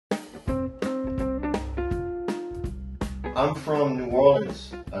I'm from New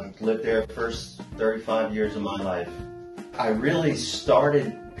Orleans. I've lived there the first 35 years of my life. I really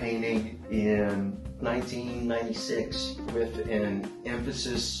started painting in 1996 with an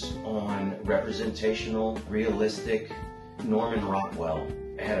emphasis on representational, realistic Norman Rockwell.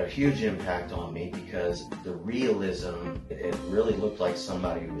 It had a huge impact on me because the realism, it really looked like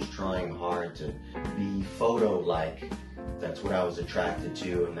somebody who was trying hard to be photo-like. That's what I was attracted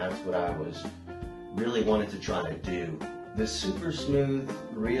to, and that's what I was really wanted to try to do. The super smooth,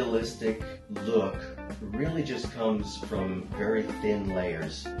 realistic look really just comes from very thin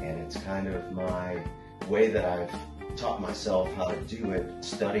layers, and it's kind of my way that I've taught myself how to do it,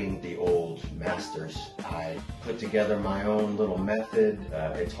 studying the old masters. I put together my own little method.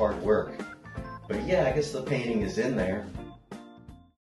 It's hard work. But yeah, I guess the painting is in there.